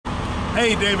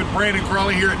Hey David, Brandon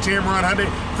Crawley here at Tameron Hyundai.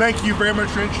 Thank you very much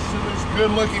for interest in this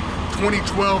good looking 2012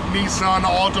 Nissan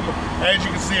Altima. As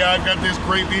you can see, I've got this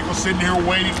great vehicle sitting here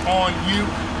waiting on you.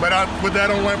 But with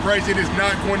that online price, it is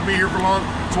not going to be here for long.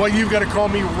 So you've got to call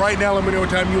me right now. Let me know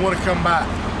what time you want to come by.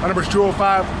 My number is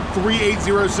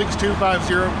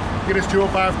 205-380-6250. Again, it's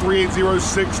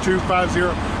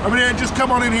 205-380-6250. I mean, just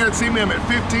come on in here and see me. I'm at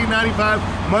 1595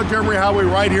 Montgomery Highway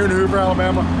right here in Hoover,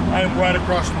 Alabama. I am right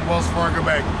across from the Wells Fargo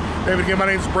Bank. David, again, my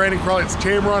name is Brandon Crawley. It's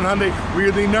Tameron Hyundai. We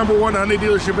are the #1 Hyundai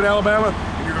dealership in Alabama,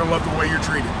 and you're going to love the way you're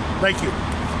treated. Thank you.